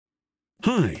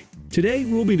Hi, today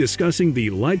we'll be discussing the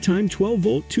LiTime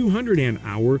 12V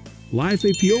 200Ah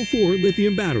LiFePO4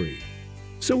 Lithium Battery.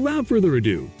 So without further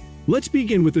ado, let's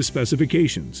begin with the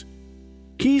specifications.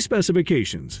 Key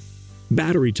specifications: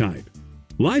 battery type,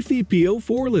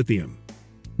 LiFePO4 Lithium,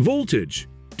 voltage,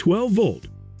 12 volt,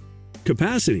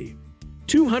 capacity,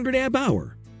 200 amp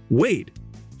hour, weight,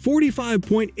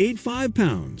 45.85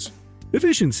 pounds,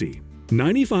 efficiency,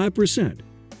 95%,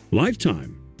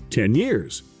 lifetime, 10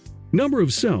 years, number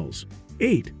of cells,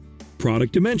 8,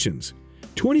 product dimensions,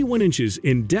 21 inches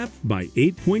in depth by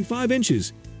 8.5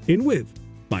 inches in width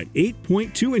by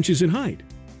 8.2 inches in height.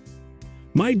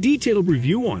 My detailed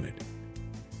review on it.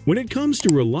 When it comes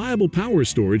to reliable power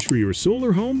storage for your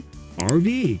solar home,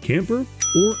 RV, camper,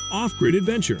 or off-grid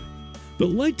adventure, the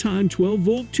LiTime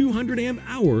 12V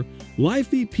 200Ah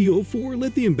LiFePO4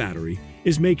 Lithium Battery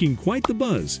is making quite the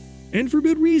buzz, and for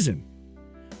good reason.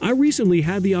 I recently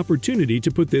had the opportunity to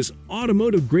put this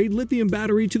automotive-grade lithium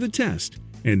battery to the test,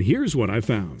 and here's what I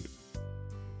found.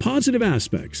 Positive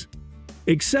aspects: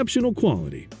 exceptional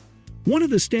quality. One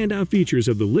of the standout features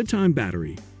of the LiTime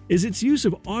battery is its use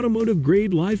of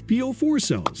automotive-grade LiFePO4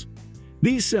 cells.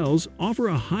 These cells offer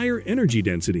a higher energy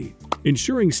density,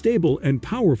 ensuring stable and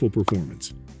powerful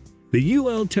performance. The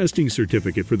UL testing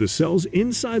certificate for the cells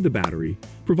inside the battery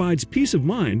provides peace of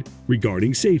mind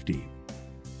regarding safety.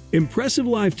 Impressive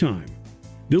lifetime.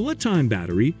 The LiTime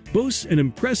battery boasts an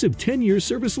impressive 10-year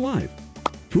service life,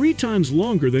 3 times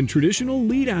longer than traditional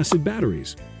lead-acid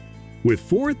batteries. With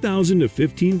 4,000 to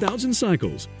 15,000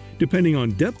 cycles, depending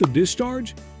on depth of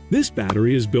discharge, this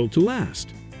battery is built to last.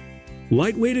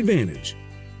 Lightweight advantage.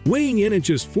 Weighing in at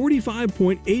just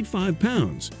 45.85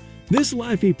 pounds, this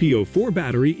LiFePO4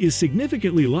 battery is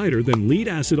significantly lighter than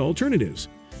lead-acid alternatives,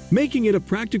 making it a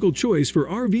practical choice for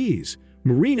RVs,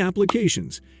 marine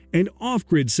applications, and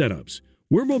off-grid setups,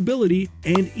 where mobility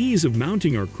and ease of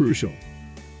mounting are crucial.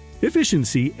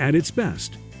 Efficiency at its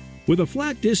best. With a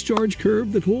flat discharge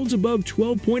curve that holds above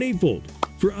 12.8 volt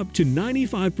for up to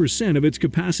 95% of its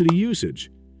capacity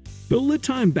usage. The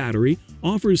LiTime battery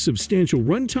offers substantial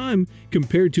runtime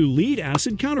compared to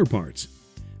lead-acid counterparts.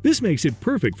 This makes it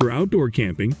perfect for outdoor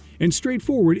camping and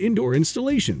straightforward indoor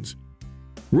installations.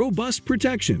 Robust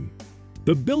protection.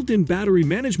 The built-in battery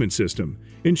management system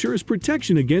ensures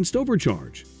protection against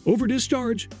overcharge,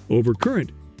 overdischarge,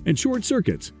 overcurrent, and short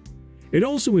circuits. It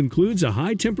also includes a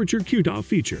high-temperature QTOF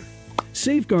feature,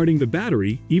 safeguarding the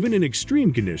battery even in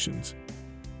extreme conditions.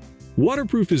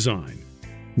 Waterproof design.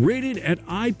 Rated at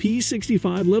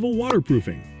IP65 level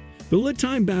waterproofing, the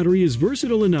LiTime battery is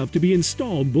versatile enough to be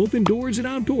installed both indoors and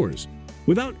outdoors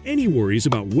without any worries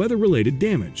about weather-related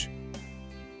damage.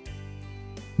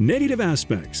 Negative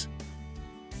aspects.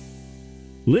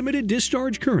 Limited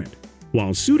discharge current.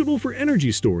 While suitable for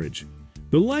energy storage,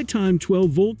 the LiTime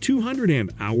 12V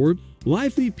 200Ah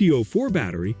LiFePO4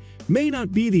 battery may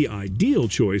not be the ideal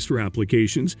choice for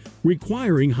applications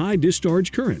requiring high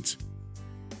discharge currents.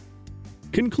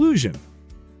 Conclusion.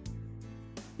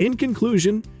 In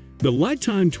conclusion, the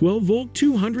LiTime 12V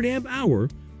 200Ah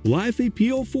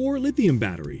LiFePO4 Lithium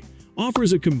Battery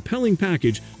offers a compelling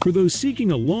package for those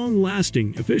seeking a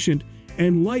long-lasting, efficient,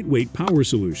 and lightweight power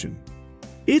solution.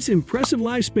 Its impressive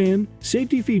lifespan,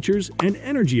 safety features, and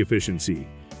energy efficiency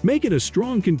make it a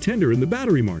strong contender in the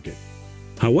battery market.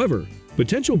 However,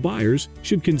 potential buyers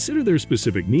should consider their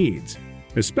specific needs,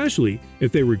 especially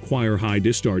if they require high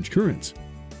discharge currents.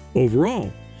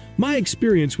 Overall, my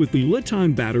experience with the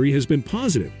LiTime battery has been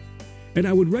positive, and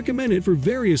I would recommend it for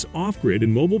various off-grid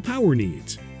and mobile power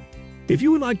needs. If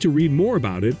you would like to read more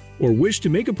about it or wish to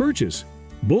make a purchase,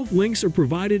 both links are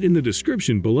provided in the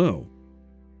description below.